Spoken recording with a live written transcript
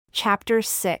Chapter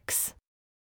 6.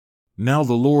 Now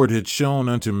the Lord had shown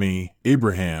unto me,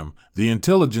 Abraham, the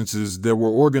intelligences that were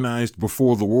organized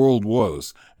before the world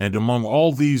was, and among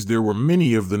all these there were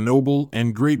many of the noble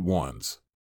and great ones.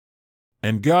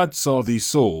 And God saw these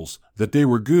souls, that they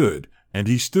were good, and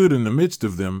he stood in the midst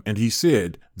of them, and he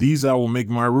said, These I will make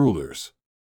my rulers.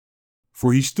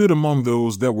 For he stood among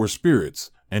those that were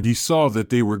spirits, and he saw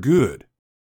that they were good.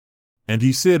 And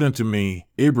he said unto me,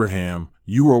 Abraham,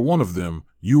 you are one of them,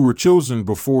 you were chosen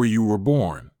before you were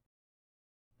born.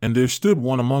 And there stood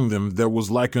one among them that was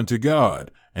like unto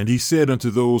God, and he said unto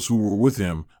those who were with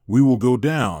him, We will go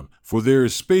down, for there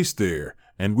is space there,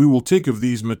 and we will take of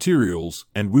these materials,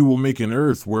 and we will make an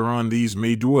earth whereon these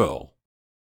may dwell.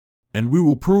 And we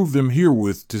will prove them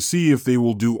herewith to see if they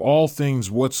will do all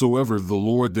things whatsoever the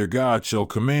Lord their God shall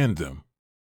command them.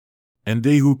 And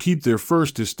they who keep their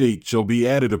first estate shall be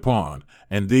added upon,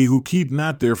 and they who keep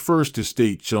not their first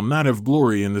estate shall not have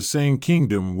glory in the same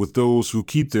kingdom with those who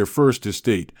keep their first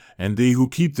estate, and they who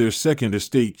keep their second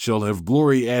estate shall have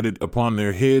glory added upon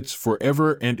their heads for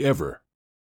ever and ever.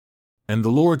 And the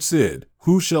Lord said,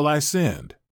 Who shall I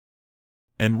send?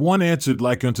 And one answered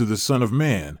like unto the Son of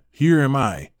Man, Here am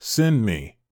I, send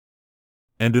me.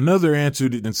 And another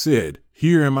answered and said,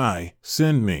 Here am I,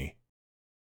 send me.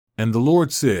 And the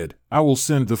Lord said, I will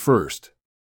send the first.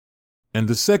 And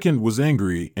the second was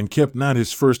angry, and kept not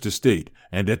his first estate,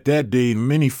 and at that day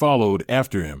many followed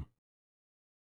after him.